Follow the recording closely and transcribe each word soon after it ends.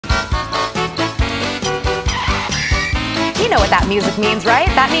know what that music means, right?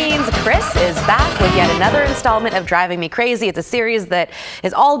 That means Chris is back with yet another installment of Driving Me Crazy. It's a series that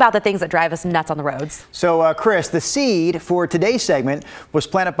is all about the things that drive us nuts on the roads. So, Chris, the seed for today's segment was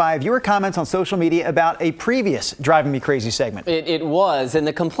planted by viewer comments on social media about a previous Driving Me Crazy segment. It was, and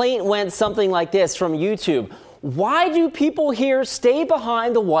the complaint went something like this from YouTube. Why do people here stay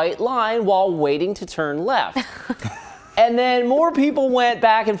behind the white line while waiting to turn left? And then more people went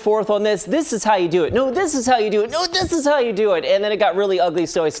back and forth on this. This is how you do it. No, this is how you do it. No, this is how you do it. And then it got really ugly,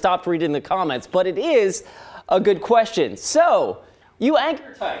 so I stopped reading the comments. But it is a good question. So, you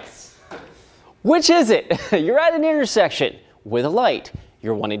anchor types, which is it? You're at an intersection with a light.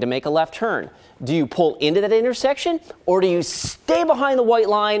 You're wanting to make a left turn. Do you pull into that intersection, or do you stay behind the white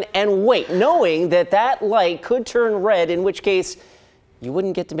line and wait, knowing that that light could turn red, in which case you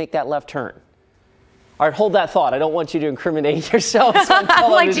wouldn't get to make that left turn? All right, hold that thought. I don't want you to incriminate yourselves on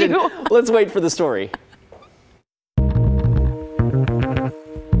television. Let's wait for the story.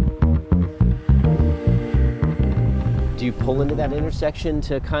 Do you pull into that intersection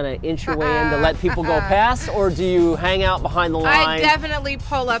to kind of inch your way in to let people go past, or do you hang out behind the line? I definitely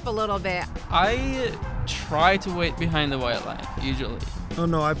pull up a little bit. I try to wait behind the white line, usually. Oh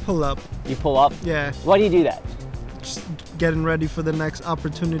no, I pull up. You pull up? Yeah. Why do you do that? Just getting ready for the next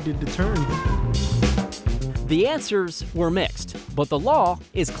opportunity to turn. The answers were mixed, but the law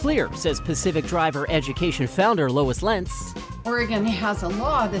is clear, says Pacific Driver Education founder Lois Lentz. Oregon has a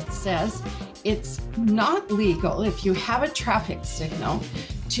law that says it's not legal if you have a traffic signal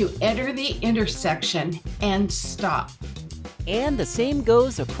to enter the intersection and stop. And the same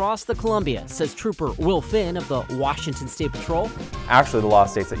goes across the Columbia, says Trooper Will Finn of the Washington State Patrol. Actually, the law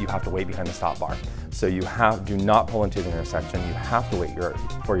states that you have to wait behind the stop bar. So do not pull into the intersection. You have to wait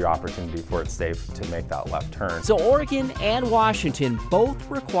for your opportunity for it's safe to make that left turn. So Oregon and Washington both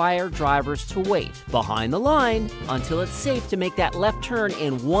require drivers to wait behind the line until it's safe to make that left turn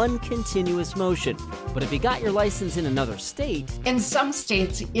in one continuous motion. But if you got your license in another state... In some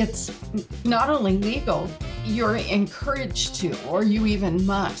states, it's not only legal, you're encouraged to, or you even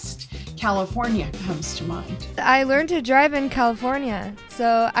must. California comes to mind. I learned to drive in California,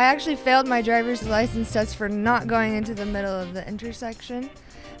 so I actually failed my driver's license test for not going into the middle of the intersection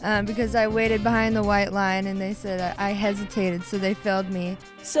because I waited behind the white line and they said I hesitated, so they failed me.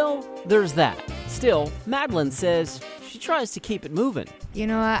 So there's that. Still, Madeline says she tries to keep it moving. You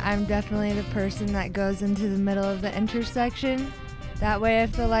know what? I'm definitely the person that goes into the middle of the intersection. That way,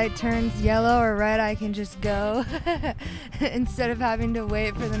 if the light turns yellow or red, I can just go instead of having to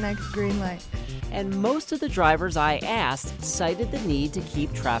wait for the next green light. And most of the drivers I asked cited the need to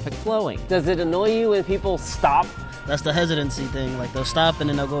keep traffic flowing. Does it annoy you when people stop? That's the hesitancy thing. Like, they'll stop and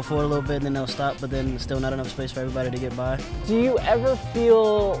then they'll go forward a little bit and then they'll stop, but then still not enough space for everybody to get by. Do you ever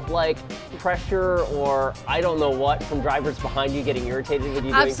feel like pressure or I don't know what from drivers behind you getting irritated with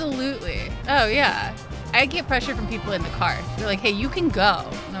you? Absolutely. Oh, yeah. I get pressure from people in the car. They're like, hey, you can go.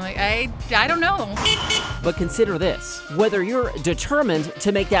 And I'm like, I don't know. But consider this, whether you're determined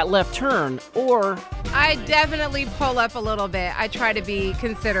to make that left turn or... I definitely pull up a little bit. I try to be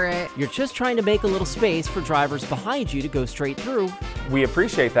considerate. You're just trying to make a little space for drivers behind you to go straight through. We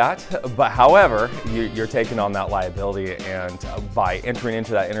appreciate that, but however, you're taking on that liability, and by entering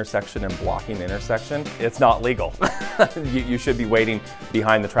into that intersection and blocking the intersection, it's not legal. You should be waiting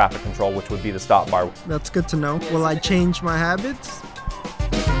behind the traffic control, which would be the stop bar. That's good to know. Will I change my habits?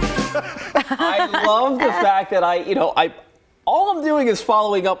 I love the fact that all I'm doing is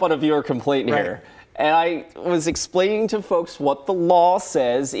following up on a viewer complaint here. And I was explaining to folks what the law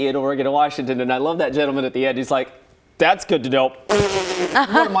says in Oregon and Washington, and I love that gentleman at the end. He's like, that's good to know. What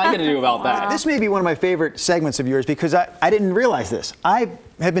am I going to do about that? This may be one of my favorite segments of yours because I didn't realize this. I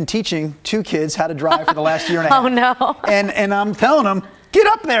have been teaching 2 kids how to drive for the last year and a half. Oh, no. And I'm telling them, get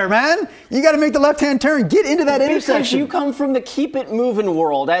up there, man. You got to make the left-hand turn. Get into that intersection. Because you come from the keep it moving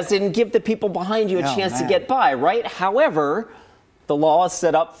world, as in give the people behind you a chance to get by, right? However, the law is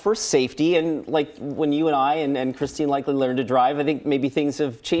set up for safety, and like when you and I and Christine likely learned to drive, I think maybe things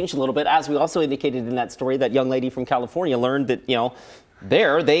have changed a little bit, as we also indicated in that story. That young lady from California learned that,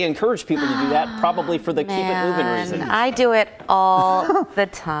 they encourage people to do that, probably for the keep it moving reason. I do it all the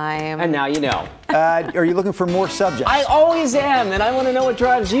time. And now you know. Are you looking for more subjects? I always am, and I want to know what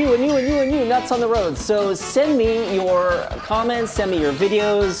drives you and you and you and you nuts on the road. So send me your comments, send me your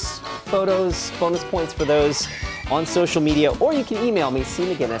videos, photos, bonus points for those on social media, or you can email me, C.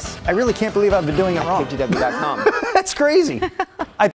 McGinness. I really can't believe I've been doing it wrong. KGW.com. That's crazy.